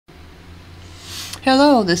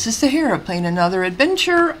Hello, this is Sahara playing another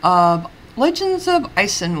adventure of Legends of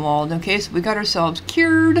Eisenwald. Okay, so we got ourselves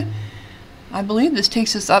cured. I believe this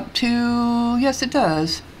takes us up to... yes, it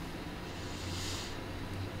does.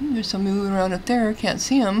 There's some moving around up there. Can't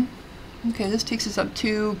see them. Okay, this takes us up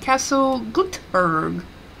to Castle Gutberg.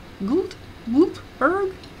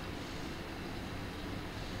 Gutberg?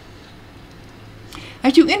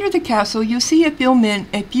 As you enter the castle, you see a few men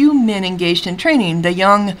engaged in training. The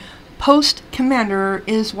young post commander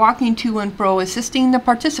is walking to and fro, assisting the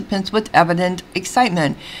participants with evident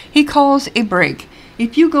excitement. He calls a break. A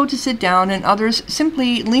few go to sit down, and others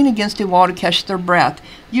simply lean against a wall to catch their breath.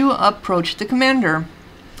 You approach the commander.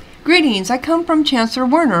 Greetings, I come from Chancellor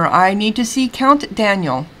Werner. I need to see Count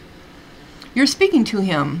Daniel. You're speaking to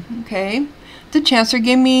him. Okay. The Chancellor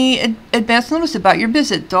gave me advance notice about your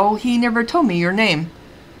visit, though he never told me your name.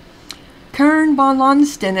 Kern von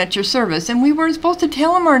Lonsden at your service, and we weren't supposed to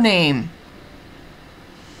tell him our name.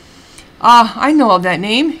 Ah, I know of that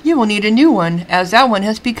name. You will need a new one, as that one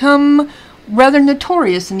has become rather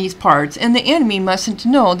notorious in these parts, and the enemy mustn't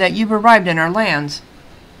know that you've arrived in our lands.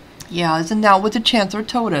 Yeah, isn't that what the Chancellor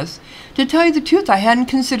told us? To tell you the truth, I hadn't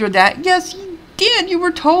considered that. Yes, you did. You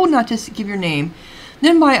were told not to give your name.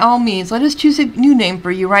 Then by all means, let us choose a new name for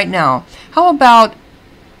you right now. How about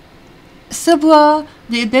Sibla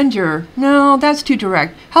the Avenger? No, that's too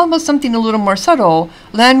direct. How about something a little more subtle?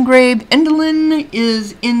 Landgrave Endelin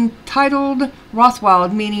is entitled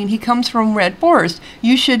Rotjager, meaning he comes from Red Forest.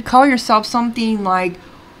 You should call yourself something like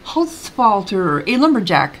Holzfalter, a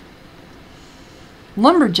lumberjack.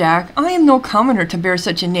 Lumberjack? I am no commoner to bear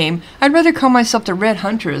such a name. I'd rather call myself the Red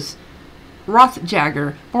Huntress,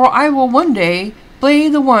 Rotjager, for I will one day play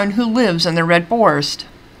the one who lives in the Red Forest.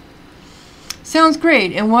 Sounds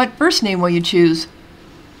great. And what first name will you choose?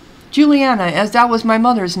 Juliana, as that was my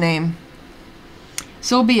mother's name.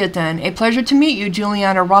 So be it then. A pleasure to meet you,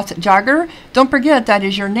 Juliana Rotjager. Don't forget that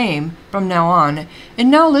is your name from now on. And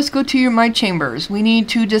now let's go to my chambers. We need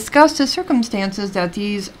to discuss the circumstances that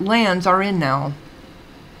these lands are in now.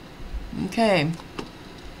 Okay.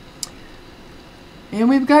 And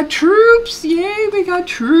we've got troops. Yay, we got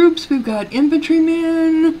troops. We've got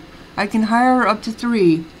infantrymen. I can hire up to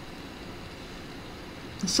 3.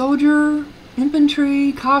 A soldier,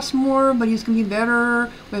 infantry, costs more, but he's going to be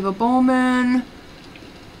better. We have a bowman.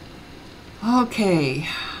 Okay.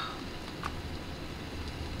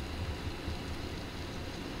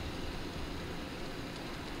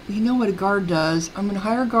 We know what a guard does. I'm going to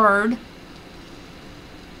hire a guard.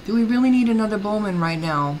 Do we really need another bowman right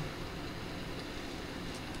now?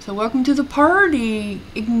 So welcome to the party,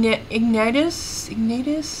 Ignatius,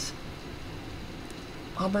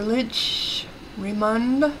 Oberlich,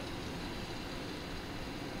 Raymond,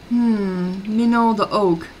 Minnow the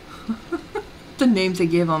Oak, the names they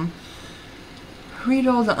give him.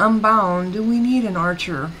 Rito the Unbound. Do we need an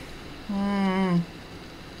archer?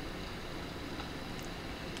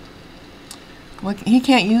 Well, he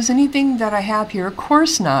can't use anything that I have here. Of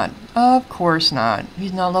course not. Of course not.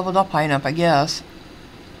 He's not leveled up high enough, I guess.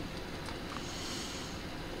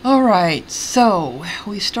 Alright, so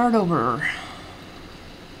we start over.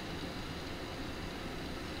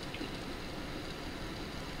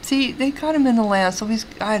 See, they got him in the land, so he's,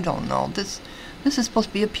 I don't know. This is supposed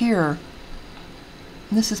to be up here.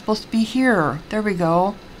 And this is supposed to be here. There we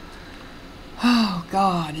go. Oh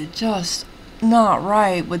God, it's just not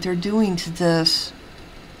right what they're doing to this.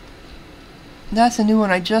 That's a new one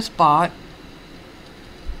I just bought.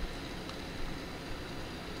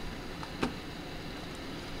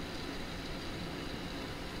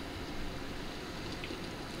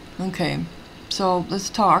 Okay, so let's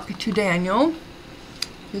talk to Daniel.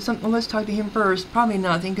 Let's talk to him first. Probably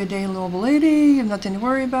nothing. Good day, noble lady. You have nothing to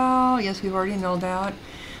worry about. Yes, we already know that.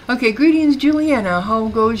 Okay, greetings, Juliana. How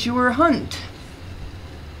goes your hunt?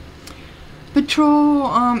 Patrol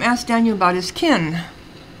asked Daniel about his kin.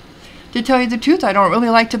 To tell you the truth, I don't really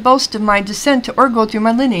like to boast of my descent or go through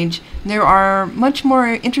my lineage. There are much more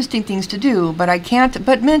interesting things to do, but I can't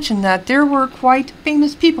but mention that there were quite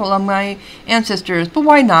famous people among my ancestors. But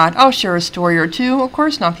why not? I'll share a story or two. Of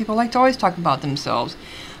course not. People like to always talk about themselves.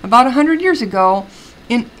 About 100 years ago,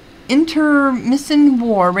 an intermittent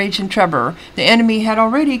war raged in Trebur. The enemy had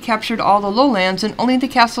already captured all the lowlands, and only the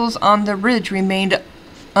castles on the ridge remained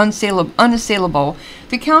unassailable.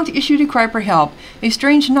 The Count issued a cry for help. A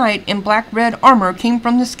strange knight in black-red armor came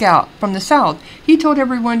from the south. He told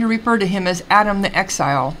everyone to refer to him as Adam the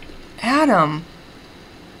Exile. Adam?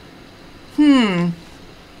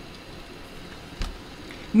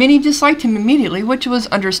 Many disliked him immediately, which was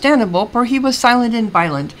understandable, for he was silent and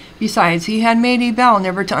violent. Besides, he had made a vow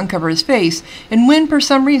never to uncover his face, and when for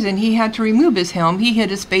some reason he had to remove his helm, he hid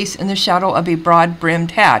his face in the shadow of a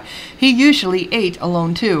broad-brimmed hat. He usually ate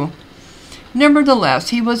alone, too. Nevertheless,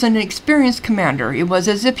 he was an experienced commander. It was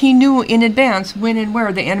as if he knew in advance when and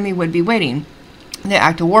where the enemy would be waiting. The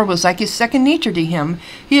act of war was like his second nature to him.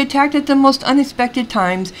 He attacked at the most unexpected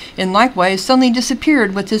times, and likewise suddenly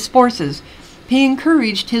disappeared with his forces. He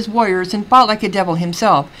encouraged his warriors and fought like a devil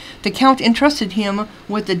himself. The Count entrusted him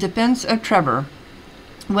with the defense of Trevor.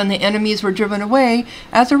 When the enemies were driven away,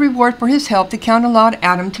 as a reward for his help, the Count allowed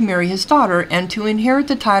Adam to marry his daughter and to inherit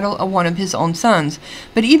the title of one of his own sons.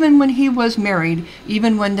 But even when he was married,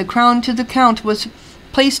 even when the crown to the Count was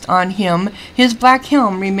placed on him, his black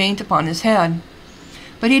helm remained upon his head.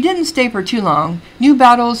 But he didn't stay for too long. New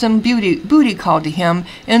battles and booty called to him,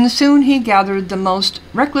 and soon he gathered the most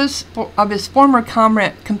reckless of his former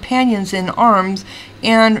companions in arms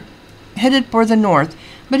and headed for the north.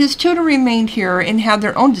 But his children remained here and had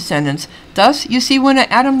their own descendants. Thus, you see one of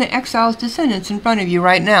Adam the Exile's descendants in front of you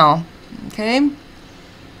right now. Okay?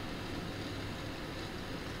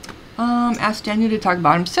 Ask Daniel to talk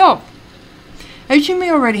about himself. As you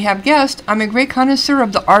may already have guessed, I'm a great connoisseur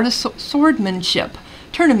of the art of swordmanship.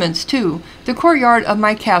 Tournaments, too. The courtyard of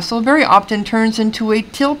my castle very often turns into a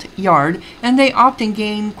tilt yard, and they often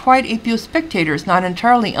gain quite a few spectators, not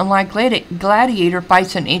entirely unlike gladiator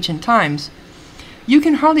fights in ancient times. You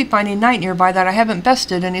can hardly find a night nearby that I haven't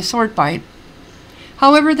bested in a sword fight.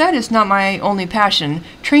 However, that is not my only passion.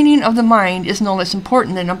 Training of the mind is no less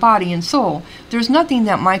important than a body and soul. There's nothing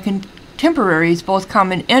that my contemporaries, both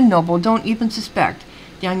common and noble, don't even suspect.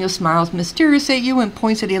 Daniel smiles mysteriously at you and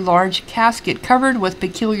points at a large casket covered with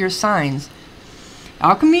peculiar signs.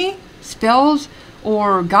 Alchemy? Spells?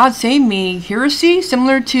 Or, God save me, heresy?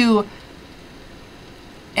 Similar to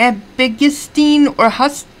Abegistine or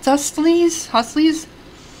Hustles?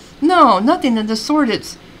 No, nothing of the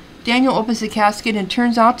sort. Daniel opens the casket and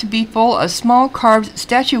turns out to be full of small carved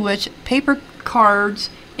statuettes, paper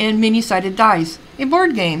cards, and many-sided dice. A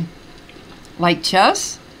board game. Like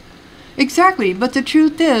chess? Exactly, but the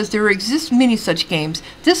truth is there exist many such games.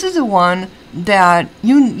 This is the one that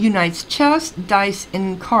unites chess, dice,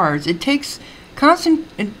 and cards. It takes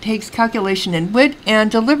calculation and wit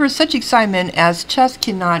and delivers such excitement as chess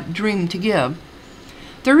cannot dream to give.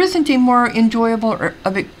 There isn't a more enjoyable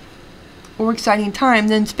or exciting time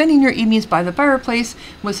than spending your evenings by the fireplace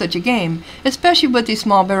with such a game, especially with a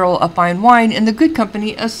small barrel of fine wine in the good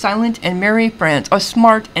company of silent and merry friends, or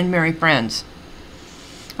smart and merry friends.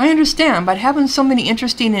 I understand, but having so many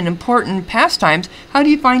interesting and important pastimes, how do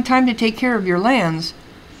you find time to take care of your lands?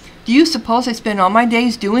 Do you suppose I spend all my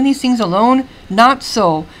days doing these things alone? Not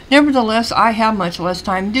so. Nevertheless, I have much less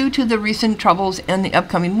time due to the recent troubles and the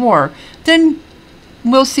upcoming war. Then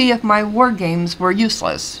we'll see if my war games were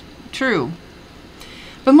useless. True.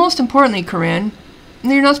 But most importantly, Corinne,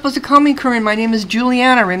 you're not supposed to call me Corinne. My name is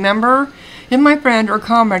Juliana, remember? If my friend or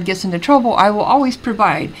comrade gets into trouble, I will always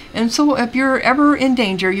provide. And so if you're ever in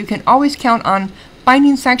danger, you can always count on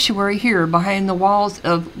finding sanctuary here behind the walls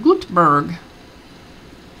of Gutenberg.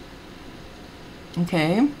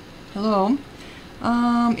 Okay. Hello.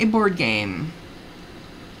 A board game.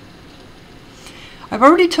 I've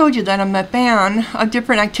already told you that I'm a fan of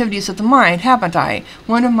different activities of the mind, haven't I?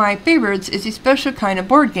 One of my favorites is a special kind of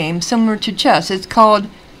board game similar to chess. It's called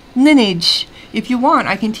Lineage. If you want,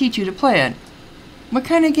 I can teach you to play it. What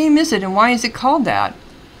kind of game is it, and why is it called that?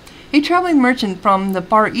 A traveling merchant from the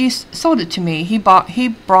Far East sold it to me. He brought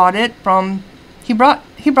it from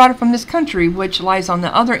this country, which lies on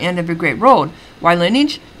the other end of a great road. Why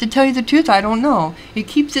Lineage? To tell you the truth, I don't know. It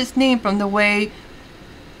keeps its name from the way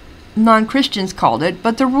non-Christians called it,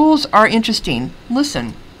 but the rules are interesting.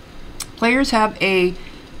 Listen. Players have a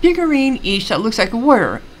figurine each that looks like a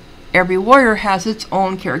warrior. Every warrior has its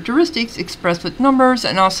own characteristics expressed with numbers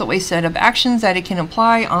and also a set of actions that it can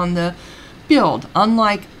apply on the field.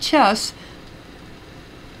 Unlike chess,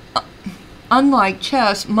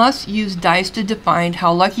 must use dice to define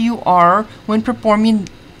how lucky you are when performing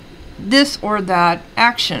this or that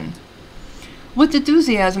action. With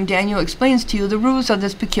enthusiasm, Daniel explains to you the rules of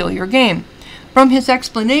this peculiar game. From his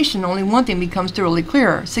explanation, only one thing becomes thoroughly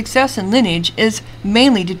clear. Success in Lineage is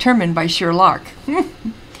mainly determined by sheer luck.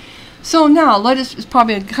 So now, it's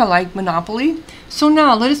probably kind of like Monopoly. So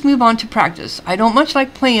now, let us move on to practice. I don't much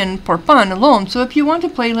like playing for fun alone, so if you want to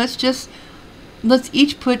play, let's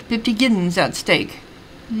each put 50 guineas at stake.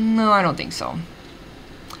 No, I don't think so.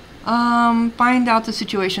 Find out the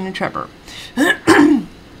situation in Trevor.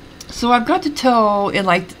 So I've got to tell it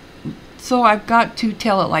like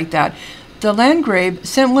that. The Landgrave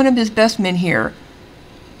sent one of his best men here.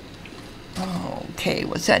 Okay,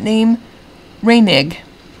 what's that name? Raymig,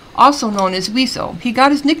 also known as Weasel. He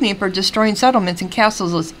got his nickname for destroying settlements and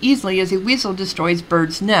castles as easily as a weasel destroys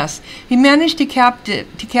birds' nests. He managed to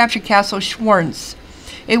capture Castle Schwartz,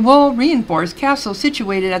 a well-reinforced castle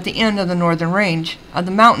situated at the end of the northern range, of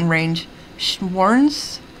the mountain range.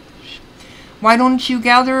 Schwartz? Why don't you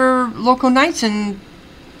gather local knights and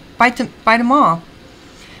fight them off?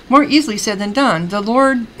 More easily said than done. The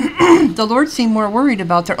Lord seemed more worried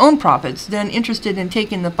about their own profits than interested in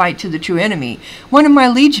taking the fight to the true enemy. One of my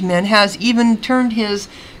liege men has even turned his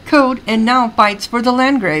coat and now fights for the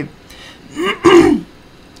Landgrave.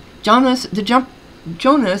 Jonas,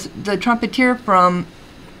 the trumpeter from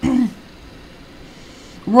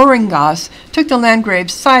Rohringos, took the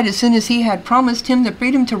Landgrave's side as soon as he had promised him the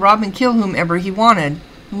freedom to rob and kill whomever he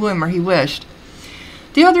wished.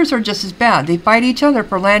 The others are just as bad. They fight each other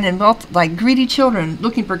for land and wealth like greedy children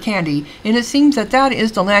looking for candy, and it seems that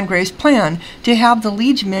is the Landgrave's plan, to have the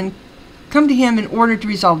liege men come to him in order to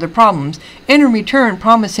resolve their problems, and in return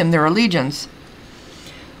promise him their allegiance.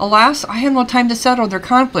 Alas, I have no time to settle their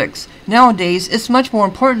conflicts. Nowadays, it's much more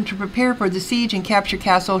important to prepare for the siege and capture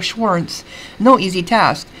Castle Schwartz. No easy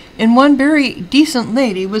task. And one very decent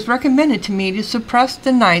lady was recommended to me to suppress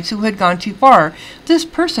the knights who had gone too far. This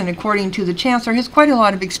person, according to the Chancellor, has quite a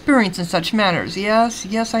lot of experience in such matters.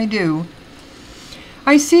 Yes, I do.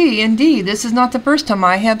 I see, indeed, this is not the first time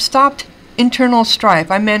I have stopped internal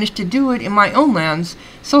strife. I managed to do it in my own lands,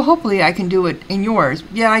 so hopefully I can do it in yours.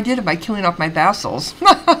 Yeah, I did it by killing off my vassals.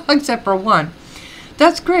 Except for one.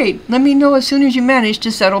 That's great. Let me know as soon as you manage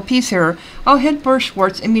to settle peace here. I'll head for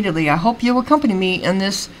Schwartz immediately. I hope you will accompany me in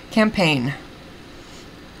this campaign.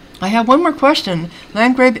 I have one more question.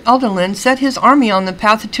 Landgrave Elderland set his army on the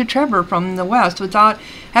path to Trevor from the west without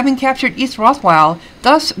having captured East Rothweil.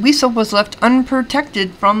 Thus, Weasel was left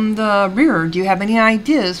unprotected from the rear. Do you have any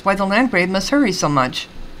ideas why the Landgrave must hurry so much?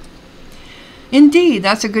 Indeed,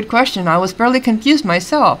 that's a good question. I was fairly confused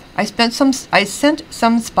myself. I sent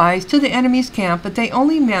some spies to the enemy's camp, but they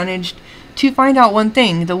only managed to find out one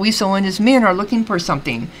thing. The Weasel and his men are looking for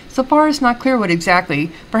something. So far, it's not clear what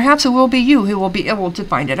exactly. Perhaps it will be you who will be able to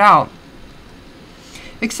find it out.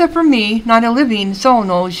 Except for me, not a living soul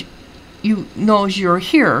knows you're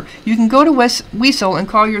here. You can go to Weasel and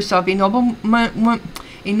call yourself a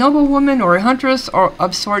noblewoman or a huntress or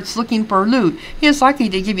of sorts looking for loot. He is likely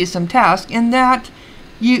to give you some task, and that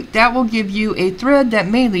will give you a thread that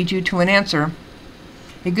may lead you to an answer.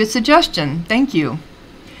 A good suggestion. Thank you.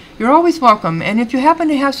 You're always welcome, and if you happen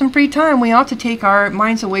to have some free time, we ought to take our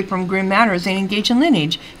minds away from grim matters and engage in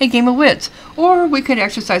lineage, a game of wits, or we could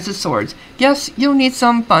exercise the swords. Yes, you'll need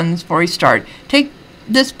some funds for a start. Take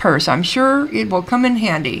this purse. I'm sure it will come in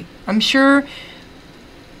handy. I'm sure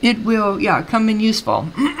it will, come in useful.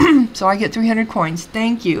 So I get 300 coins.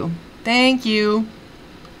 Thank you. Thank you.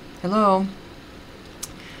 Hello.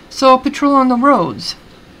 So, patrol on the roads.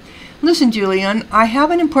 Listen, Julian, I have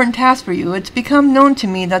an important task for you. It's become known to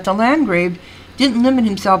me that the Landgrave didn't limit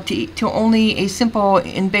himself to only a simple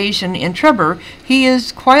invasion in Trevor. He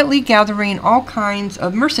is quietly gathering all kinds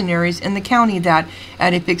of mercenaries in the county that,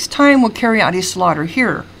 at a fixed time, will carry out a slaughter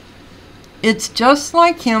here. It's just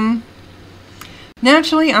like him.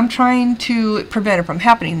 Naturally, I'm trying to prevent it from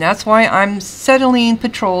happening. That's why I'm settling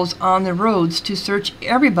patrols on the roads to search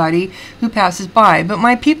everybody who passes by, but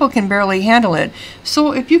my people can barely handle it.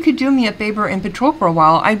 So if you could do me a favor and patrol for a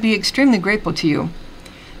while, I'd be extremely grateful to you.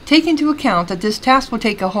 Take into account that this task will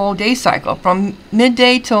take a whole day cycle, from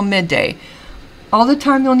midday till midday. All the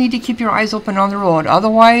time you'll need to keep your eyes open on the road,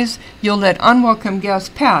 otherwise you'll let unwelcome guests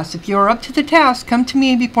pass. If you're up to the task, come to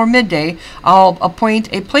me before midday. I'll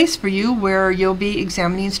appoint a place for you where you'll be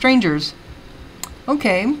examining strangers.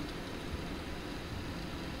 Okay.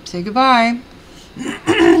 Say goodbye.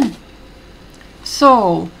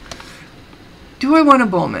 So, do I want a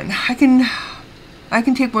bowman? I can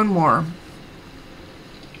take one more.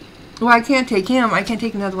 Well, I can't take him. I can't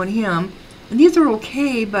take another one of him. And these are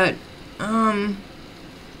okay, but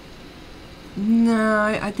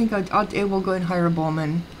no, I think I will go and hire a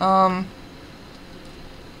bowman.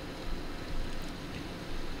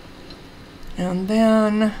 And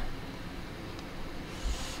then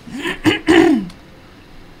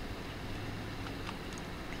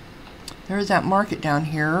there's that market down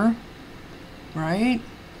here, right?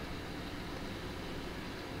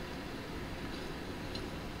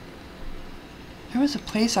 There was a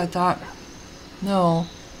place I thought, no,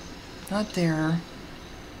 not there.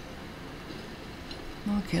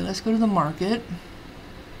 Okay, let's go to the market.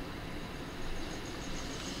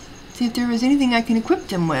 See if there is anything I can equip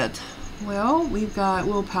them with. Well, we've got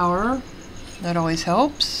willpower, That always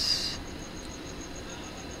helps.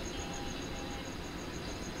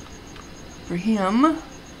 For him.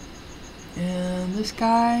 And this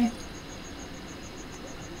guy.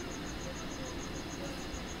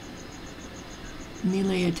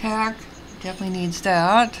 Melee attack. Definitely needs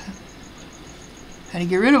that. Had to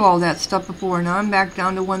get rid of all that stuff before. Now I'm back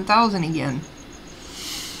down to 1,000 again.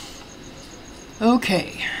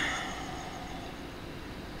 Okay.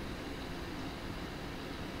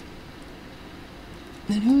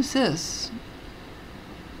 And who's this?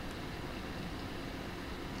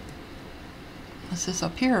 What's this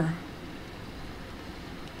up here?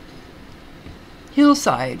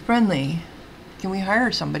 Hillside, friendly. Can we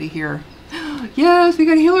hire somebody here? Yes, we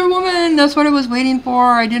got a healer woman. That's what I was waiting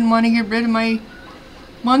for. I didn't want to get rid of my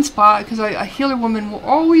one spot because a healer woman will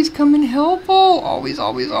always come in helpful. Always,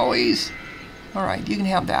 always, always. All right, you can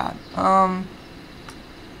have that.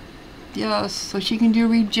 Yes, so she can do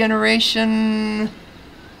regeneration.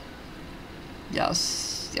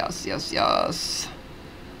 Yes, yes, yes, yes.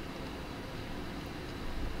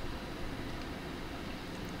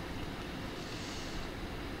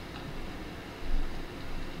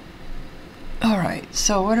 All right,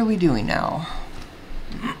 so what are we doing now?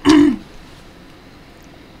 I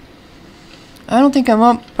don't think I'm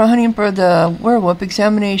up for hunting for the werewolf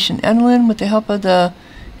examination. Adeline, with the help of the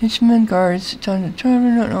Hitchman guards, do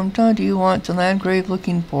you want the Landgrave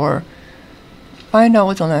looking for? Find out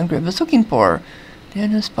what the Landgrave is looking for.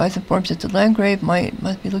 Daniel spies informs that the Landgrave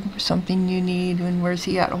must be looking for something you need. And where's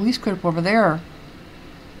he at? Oh, he's clear up over there.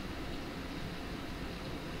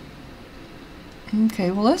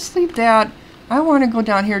 Okay, well, let's leave that. I want to go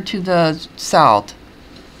down here to the south.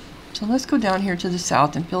 So let's go down here to the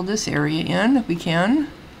south and fill this area in if we can.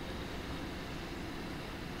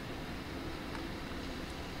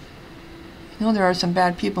 You know, there are some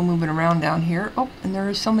bad people moving around down here. Oh, and there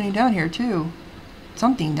are so many down here too.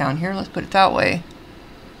 Something down here, let's put it that way.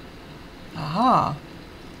 Aha.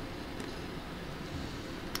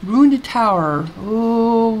 Ruined tower.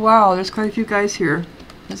 Oh, wow, there's quite a few guys here.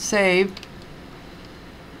 Let's save.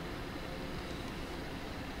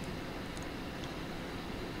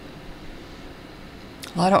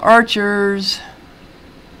 A lot of archers.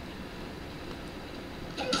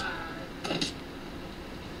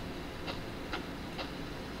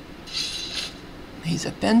 He's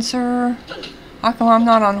a fencer. How come I'm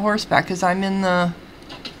not on horseback? Because I'm in the...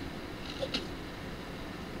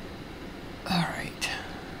 Alright.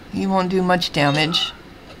 He won't do much damage.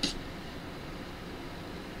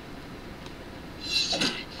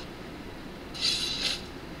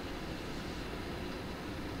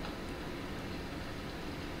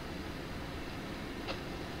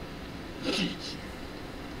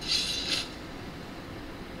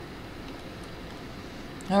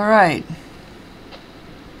 Alright.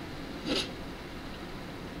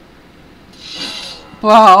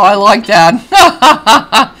 Wow, I like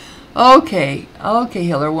that. Okay, okay,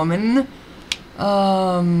 healer woman.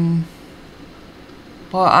 Well,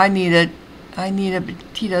 I need it. I need it, but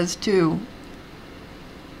he does too.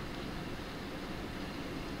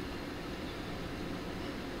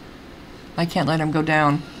 I can't let him go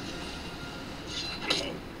down.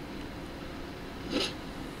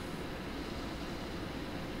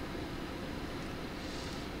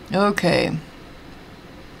 Okay.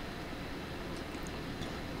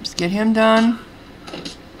 Let's get him done.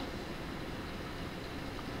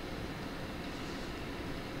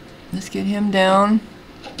 Let's get him down.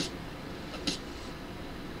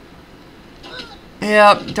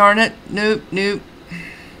 Yep, darn it. Nope, nope.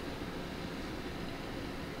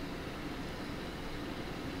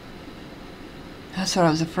 That's what I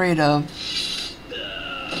was afraid of.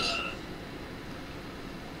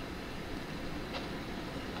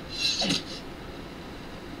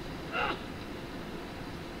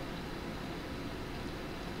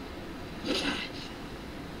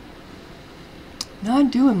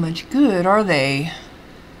 Not doing much good, are they?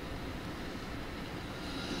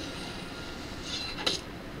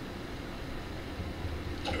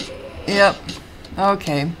 Yep.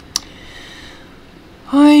 Okay.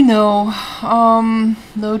 I know.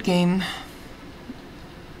 Load game.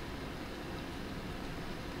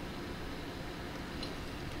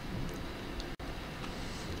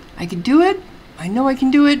 I can do it. I know I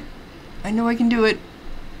can do it. I know I can do it.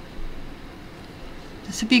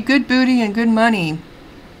 This would be good booty and good money.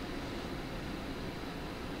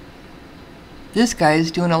 This guy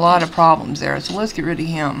is doing a lot of problems there, so let's get rid of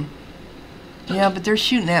him. Yeah, but they're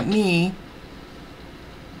shooting at me.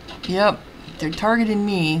 Yep, they're targeting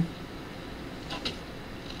me.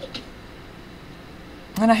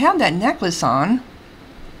 And I have that necklace on.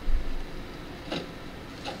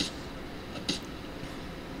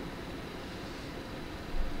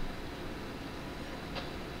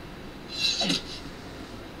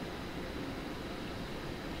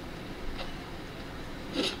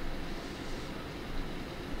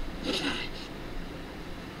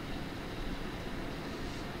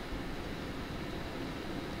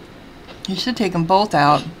 You should take them both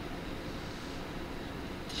out.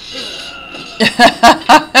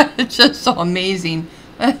 It's just so amazing.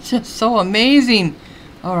 It's just so amazing.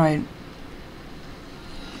 All right.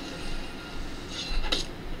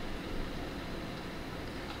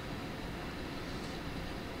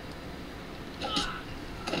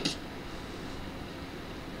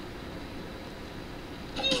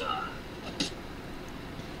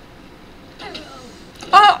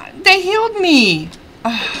 They healed me.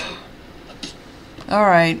 All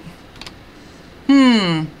right.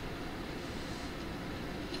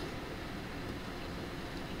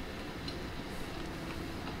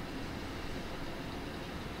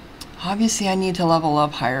 Obviously, I need to level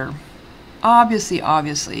up higher.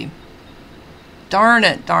 Obviously. Darn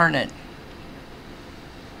it. I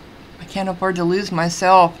can't afford to lose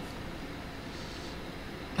myself.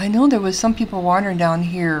 I know there was some people wandering down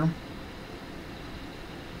here.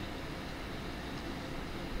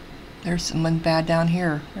 There's someone bad down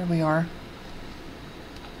here. There we are.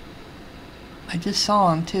 I just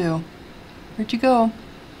saw him too. Where'd you go?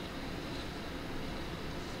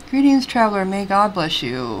 Greetings, traveler. May God bless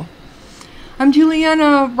you. I'm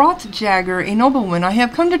Juliana Rotjager, a noblewoman. I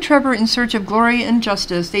have come to Trevor in search of glory and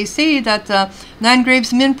justice. They say that the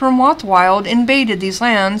Landgrave's men from Rotjager invaded these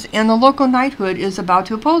lands, and the local knighthood is about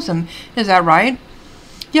to oppose them. Is that right?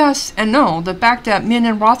 Yes and no. The fact that men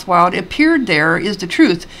in Rotjager appeared there is the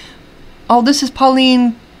truth. Oh, this is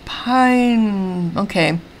Pauline Pine.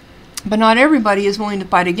 Okay. But not everybody is willing to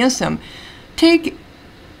fight against them. Take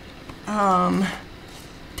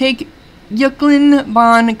Yuklin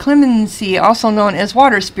von Clemency, also known as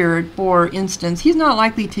Water Spirit, for instance. He's not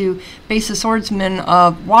likely to face the swordsman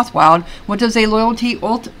of Rothwild. What does a loyalty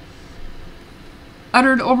oath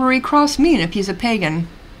uttered over a cross mean if he's a pagan?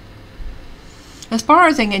 As far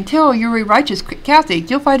as I can tell, you're a righteous Catholic.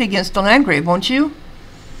 You'll fight against the Landgrave, won't you?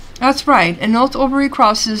 That's right. An oath over a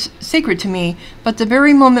cross is sacred to me, but the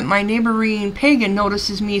very moment my neighboring pagan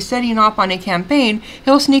notices me setting off on a campaign,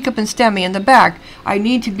 he'll sneak up and stab me in the back. I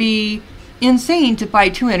need to be insane to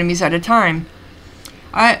fight two enemies at a time.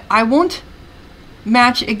 I won't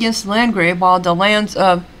match against Landgrave while the lands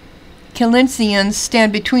of Calencians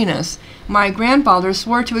stand between us. My grandfather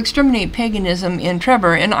swore to exterminate paganism in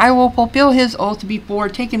Trevor, and I will fulfill his oath before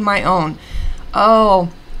taking my own. Oh,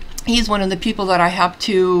 he's one of the people that I have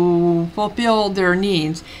to fulfill their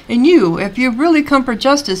needs. And you, if you've really come for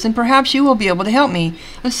justice, then perhaps you will be able to help me.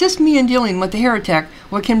 Assist me in dealing with the heretic.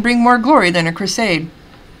 What can bring more glory than a crusade?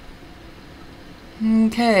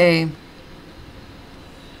 Okay.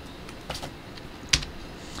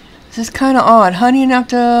 This is kind of odd. Honey enough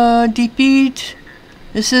to defeat.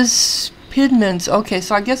 This is pigments. Okay,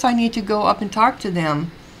 so I guess I need to go up and talk to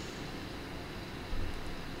them.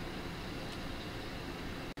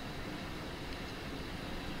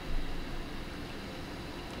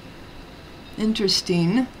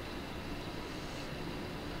 Interesting.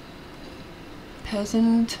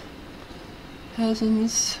 Peasants.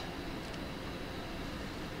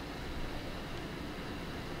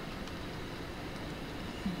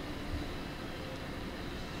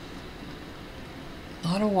 A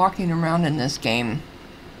lot of walking around in this game.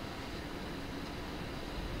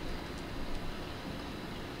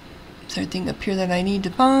 Is there anything up here that I need to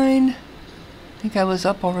find? I think I was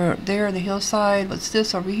up over there, the hillside. What's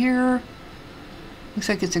this over here? Looks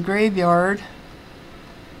like it's a graveyard.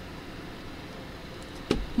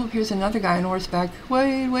 Oh, here's another guy on horseback.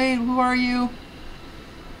 Wait, who are you?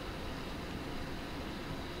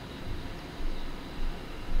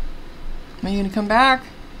 Are you gonna come back?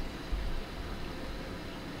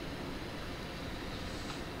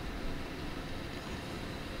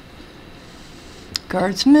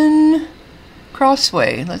 Guardsman.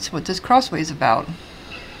 Crossway. That's what this crossway is about.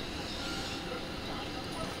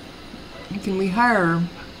 Can we hire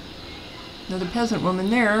another peasant woman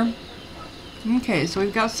there? Okay, so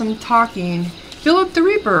we've got some talking. Philip the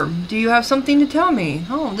Reaper, do you have something to tell me?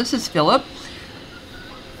 Oh, this is Philip.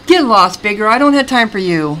 Get lost, Bigger. I don't have time for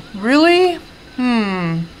you. Really?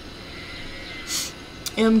 Am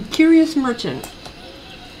curious merchant.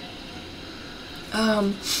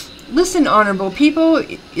 Listen, honorable people,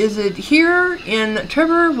 is it here in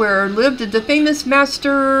Trevor where lived the famous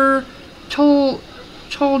master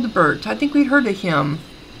Choldbert? I think we'd heard of him.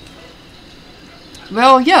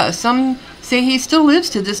 Well, yes, some say he still lives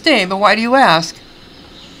to this day, but why do you ask?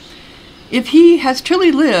 If he has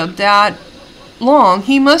truly lived that long,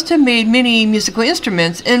 he must have made many musical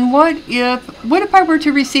instruments. And what if I were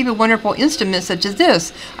to receive a wonderful instrument such as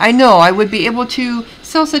this? I know I would be able to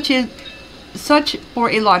sell such for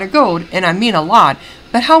a lot of gold, and I mean a lot,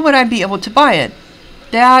 but how would I be able to buy it?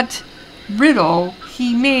 That riddle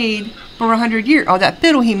he made for 100 years. Oh, that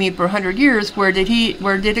fiddle he made for 100 years. Where did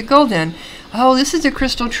it go then? Oh, this is the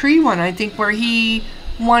crystal tree one, I think, where he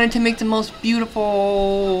wanted to make the most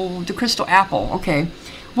beautiful, the crystal apple. Okay.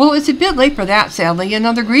 Well, it's a bit late for that, sadly.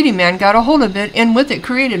 Another greedy man got a hold of it, and with it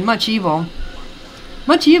created much evil.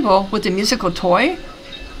 Much evil with a musical toy?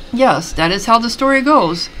 Yes, that is how the story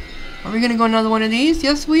goes. Are we going to go another one of these?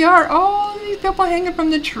 Yes, we are. Oh, these people hanging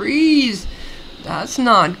from the trees. That's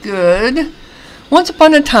not good. Once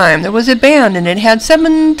upon a time, there was a band, and it had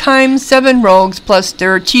 7 times 7 rogues plus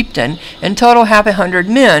their chieftain, in total 100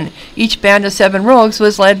 men. Each band of 7 rogues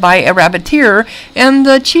was led by a rabbiteur, and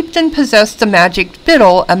the chieftain possessed the magic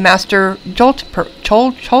fiddle, a master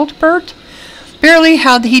Joltbert. Barely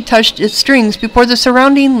had he touched its strings before the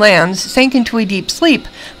surrounding lands sank into a deep sleep.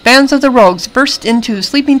 Bands of the rogues burst into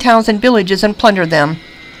sleeping towns and villages and plundered them.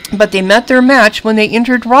 But they met their match when they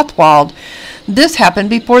entered Rotjager. This happened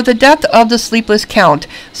before the death of the sleepless count,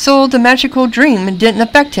 so the magical dream didn't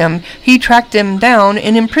affect him. He tracked them down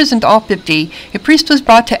and imprisoned all 50. A priest was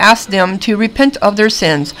brought to ask them to repent of their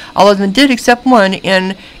sins. All of them did except one,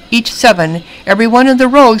 in each 7. Every one of the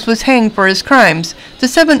rogues was hanged for his crimes. The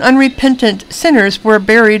 7 unrepentant sinners were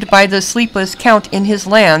buried by the sleepless count in his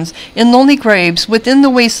lands, in lonely graves within the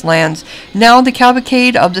wastelands. Now the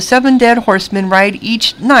cavalcade of the 7 dead horsemen ride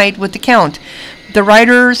each night with the count. The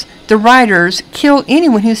riders kill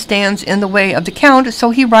anyone who stands in the way of the count, so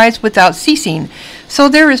he rides without ceasing. So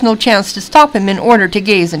there is no chance to stop him in order to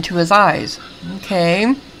gaze into his eyes.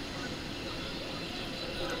 Okay.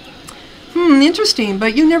 Interesting,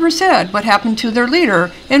 but you never said what happened to their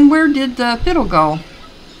leader, and where did the fiddle go?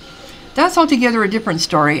 That's altogether a different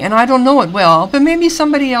story, and I don't know it well, but maybe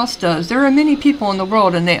somebody else does. There are many people in the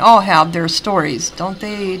world, and they all have their stories, don't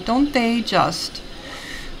they? Don't they just?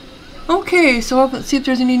 Okay, so let's see if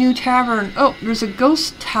there's any new tavern. Oh, there's a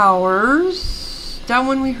Ghost Towers. That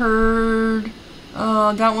one we heard.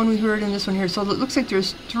 That one we heard, and this one here. So it looks like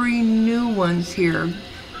there's 3 new ones here.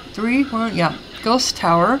 3, 1, yeah. Ghost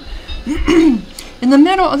Tower. In the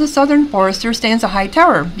middle of the southern forest, there stands a high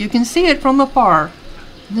tower. You can see it from afar.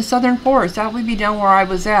 In the southern forest, that would be down where I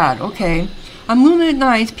was at. Okay. On moonlit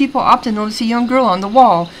nights, people often notice a young girl on the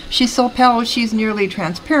wall. She's so pale, she's nearly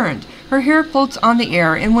transparent. Her hair floats on the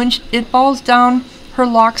air, and when it falls down, her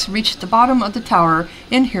locks reach the bottom of the tower,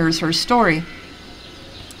 and here's her story.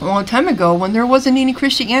 A long time ago, when there wasn't any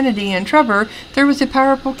Christianity in Trevor, there was a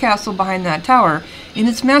powerful castle behind that tower, and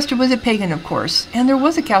its master was a pagan, of course. And there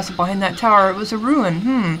was a castle behind that tower. It was a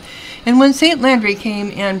ruin. And when St. Landry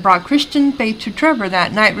came and brought Christian faith to Trevor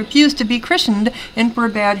that night, refused to be christened and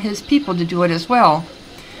forbade his people to do it as well.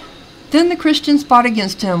 Then the Christians fought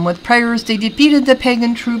against him. With prayers, they defeated the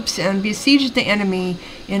pagan troops and besieged the enemy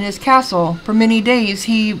in his castle. For many days,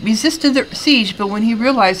 he resisted the siege, but when he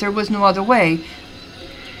realized there was no other way,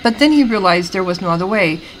 and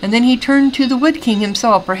then he turned to the Wood King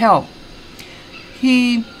himself for help.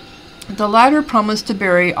 The latter promised to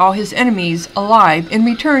bury all his enemies alive. In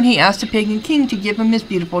return, he asked the pagan king to give him his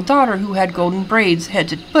beautiful daughter, who had golden braids head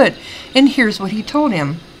to foot, and here's what he told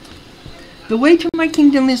him. The way to my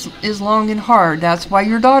kingdom is long and hard. That's why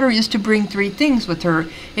your daughter is to bring 3 things with her.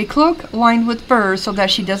 A cloak lined with fur so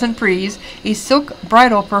that she doesn't freeze, a silk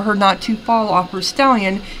bridle for her not to fall off her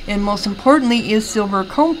stallion, and most importantly, a silver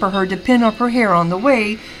comb for her to pin up her hair on her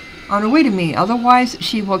way to me. Otherwise,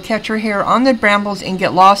 she will catch her hair on the brambles and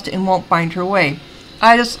get lost and won't find her way.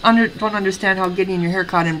 I just don't understand how getting your hair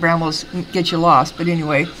caught in brambles gets you lost, but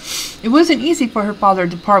anyway. It wasn't easy for her father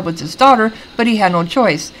to part with his daughter, but he had no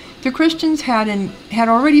choice. The Christians had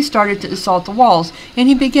already started to assault the walls, and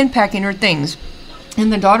he began packing her things.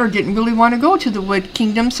 And the daughter didn't really want to go to the Wood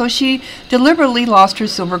Kingdom, so she deliberately lost her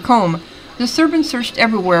silver comb. The servants searched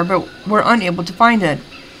everywhere, but were unable to find it.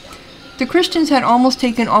 The Christians had almost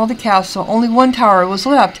taken all the castle. Only 1 tower was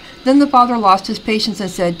left. Then the father lost his patience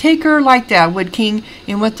and said, "Take her like that, Wood King."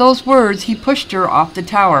 And with those words, he pushed her off the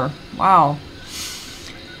tower. Wow.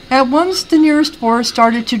 At once, the nearest forest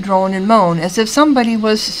started to drone and moan, as if somebody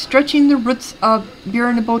was stretching the roots of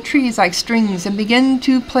venerable trees like strings, and began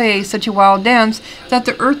to play such a wild dance that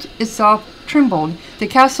the earth itself trembled. The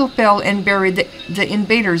castle fell and buried the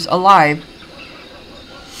invaders alive.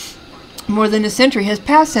 More than a century has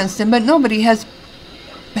passed since then, but nobody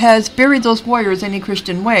has buried those warriors any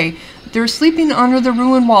Christian way. They're sleeping under the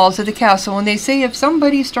ruined walls of the castle, and they say if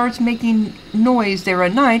somebody starts making noise there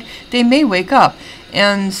at night, they may wake up.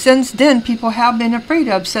 And since then, people have been afraid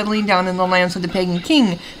of settling down in the lands of the pagan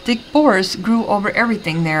king. Thick forests grew over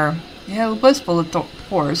everything there. Yeah, it was full of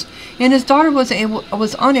forest. And his daughter was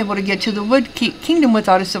unable to get to the wood kingdom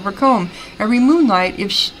without a silver comb. Every moonlight,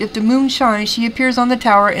 if the moon shines, she appears on the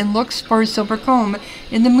tower and looks for a silver comb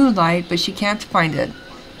in the moonlight, but she can't find it.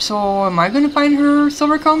 So, am I going to find her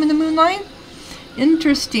silver comb in the moonlight?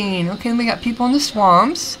 Interesting. Okay, we got people in the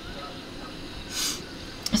swamps.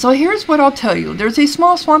 So here's what I'll tell you. There's a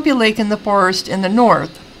small swampy lake in the forest in the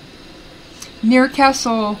north. Near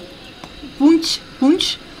Castle Punch.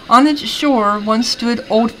 On its shore once stood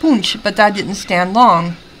Old Punch, but that didn't stand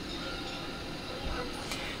long.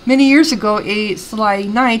 Many years ago, a sly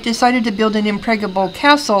knight decided to build an impregnable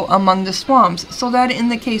castle among the swamps, so that in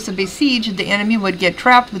the case of a siege, the enemy would get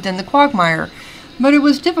trapped within the quagmire. But it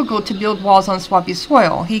was difficult to build walls on swampy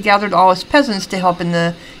soil. He gathered all his peasants to help in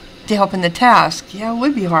the task. Yeah, it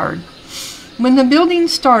would be hard. When the building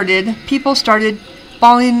started, people started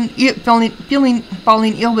falling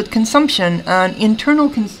ill with consumption, an internal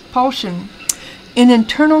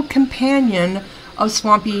companion of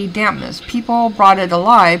swampy dampness. People brought it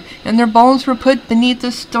alive, and their bones were put beneath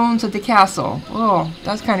the stones of the castle. Oh,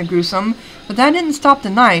 that's kind of gruesome. But that didn't stop the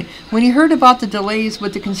knight. When he heard about the delays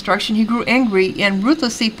with the construction, he grew angry and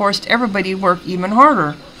ruthlessly forced everybody to work even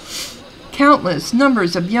harder. Countless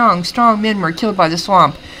numbers of young, strong men were killed by the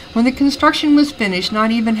swamp. When the construction was finished,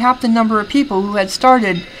 not even half the number of people who had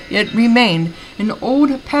started it remained. An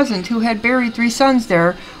old peasant who had buried 3 sons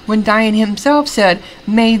there, when dying himself, said,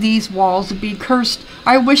 "May these walls be cursed.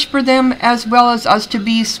 I wish for them as well as us to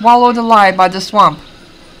be swallowed alive by the swamp."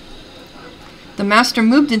 The master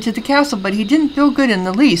moved into the castle, but he didn't feel good in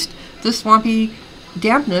the least. The swampy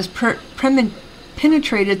dampness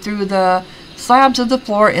penetrated through the slabs of the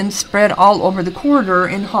floor and spread all over the corridor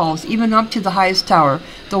and halls, even up to the highest tower.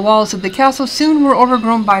 The walls of the castle soon were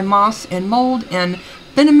overgrown by moss and mold, and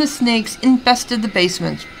venomous snakes infested the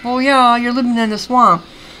basements. Oh yeah, you're living in a swamp.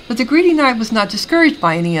 But the greedy knight was not discouraged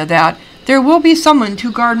by any of that. "There will be someone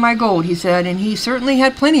to guard my gold," he said, and he certainly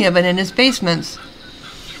had plenty of it in his basements.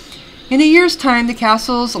 In a year's time, the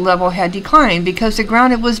castle's level had declined because the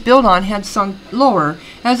ground it was built on had sunk lower.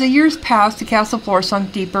 As the years passed, the castle floor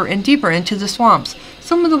sunk deeper and deeper into the swamps.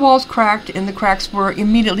 Some of the walls cracked, and the cracks were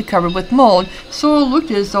immediately covered with mold, so it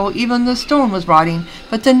looked as though even the stone was rotting.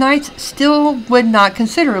 But the knight still would not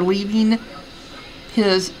consider leaving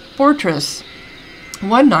his fortress.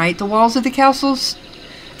 One night, the walls of the castle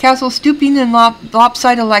stooping and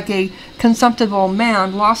lopsided like a consumptible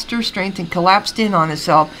man, lost her strength and collapsed in on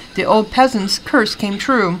itself. The old peasant's curse came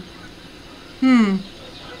true.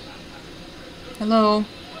 Hello.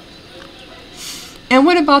 And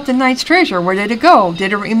what about the knight's treasure? Where did it go?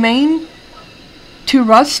 Did it remain to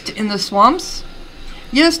rust in the swamps?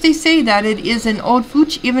 Yes, they say that it is in Old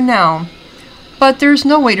Fuch even now. But there's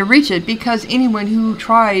no way to reach it because anyone who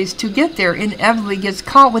tries to get there inevitably gets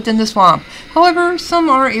caught within the swamp. However, some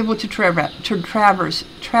are able to traverse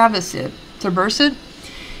it.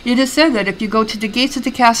 It is said that if you go to the gates of the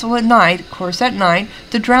castle at night, of course at night,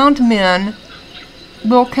 the drowned men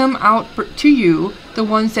will come out to you, the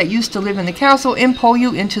ones that used to live in the castle, and pull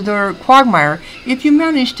you into their quagmire. If you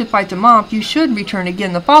manage to fight them off, you should return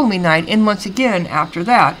again the following night, and once again after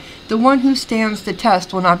that. The one who stands the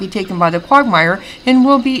test will not be taken by the quagmire, and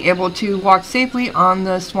will be able to walk safely on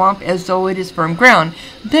the swamp as though it is firm ground.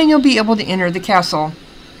 Then you'll be able to enter the castle.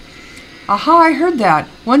 Aha, I heard that.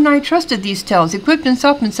 One knight trusted these tales, equipped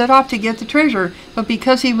himself, and set off to get the treasure. But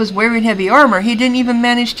because he was wearing heavy armor, he didn't even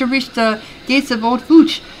manage to reach the gates of Old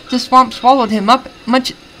Fuch. The swamp swallowed him up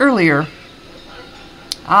much earlier.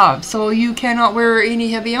 Ah, so you cannot wear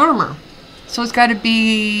any heavy armor. So it's got to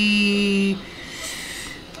be...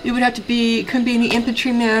 It would have to be... It couldn't be any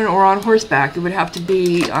infantrymen or on horseback. It would have to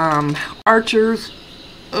be archers.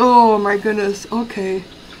 Oh my goodness. Okay.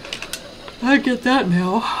 I get that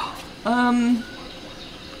now.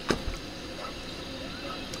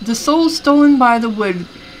 The soul stolen by the Wood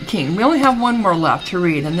King. We only have one more left to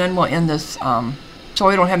read, and then we'll end this, so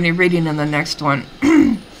we don't have any reading in the next one.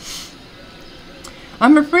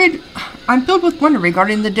 I'm afraid I'm filled with wonder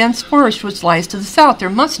regarding the dense forest which lies to the south. There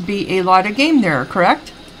must be a lot of game there,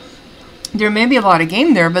 correct? There may be a lot of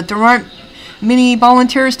game there, but there aren't many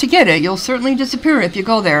volunteers to get it. You'll certainly disappear if you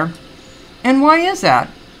go there. And why is that?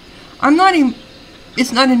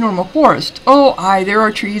 It's not a normal forest. Oh, aye, there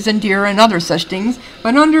are trees and deer and other such things,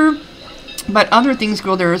 but other things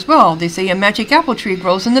grow there as well. They say a magic apple tree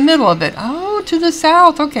grows in the middle of it. Oh, to the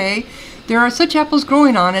south, okay. There are such apples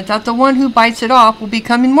growing on it that the one who bites it off will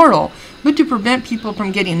become immortal. But to prevent people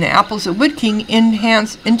from getting the apples, the Wood King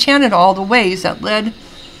enchanted all the ways that led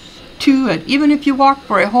to it. Even if you walk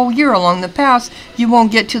for a whole year along the paths, you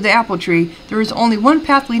won't get to the apple tree. There is only one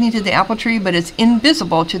path leading to the apple tree, but it's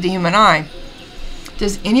invisible to the human eye.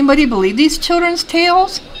 Does anybody believe these children's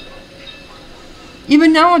tales?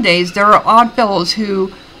 Even nowadays, there are odd fellows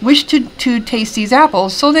who wish to taste these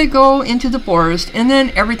apples, so they go into the forest, and then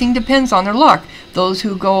everything depends on their luck. Those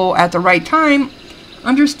who go at the right time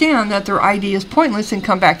understand that their idea is pointless and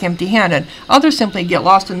come back empty-handed. Others simply get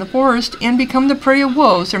lost in the forest and become the prey of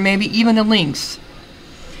wolves or maybe even a lynx.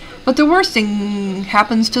 But the worst thing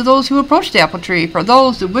happens to those who approach the apple tree. For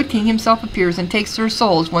those, the Wood King himself appears and takes their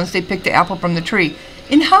souls once they pick the apple from the tree.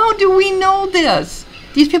 And how do we know this?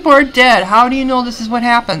 These people are dead. How do you know this is what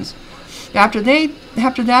happens? After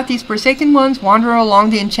that, these forsaken ones wander along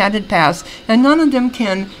the enchanted paths, and none of them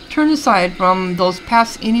can turn aside from those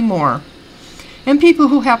paths anymore. And people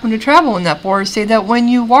who happen to travel in that forest say that when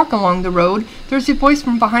you walk along the road, there's a voice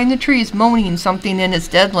from behind the trees moaning something in its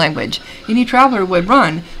dead language. Any traveler would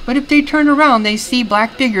run, but if they turn around, they see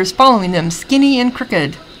black figures following them, skinny and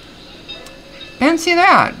crooked. Fancy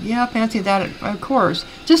that. Yeah, fancy that, of course.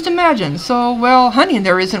 Just imagine. So, well, hunting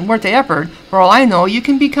there isn't worth the effort. For all I know, you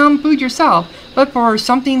can become food yourself, but for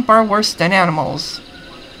something far worse than animals.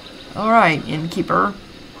 Alright, innkeeper.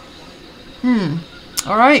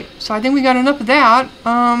 Alright, so I think we got enough of that.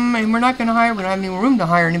 And we don't have any room to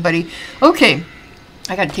hire anybody. Okay,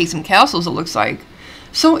 I gotta take some castles, it looks like.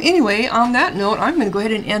 So anyway, on that note, I'm gonna go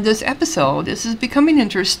ahead and end this episode. This is becoming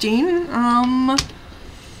interesting.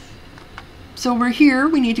 So we're here,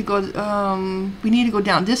 we need to go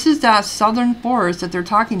down. This is that southern forest that they're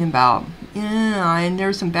talking about. Yeah, and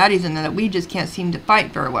there's some baddies in there that we just can't seem to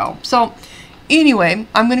fight very well. So, anyway,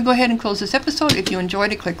 I'm going to go ahead and close this episode. If you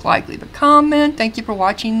enjoyed it, click like, leave a comment. Thank you for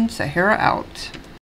watching. Sahara out.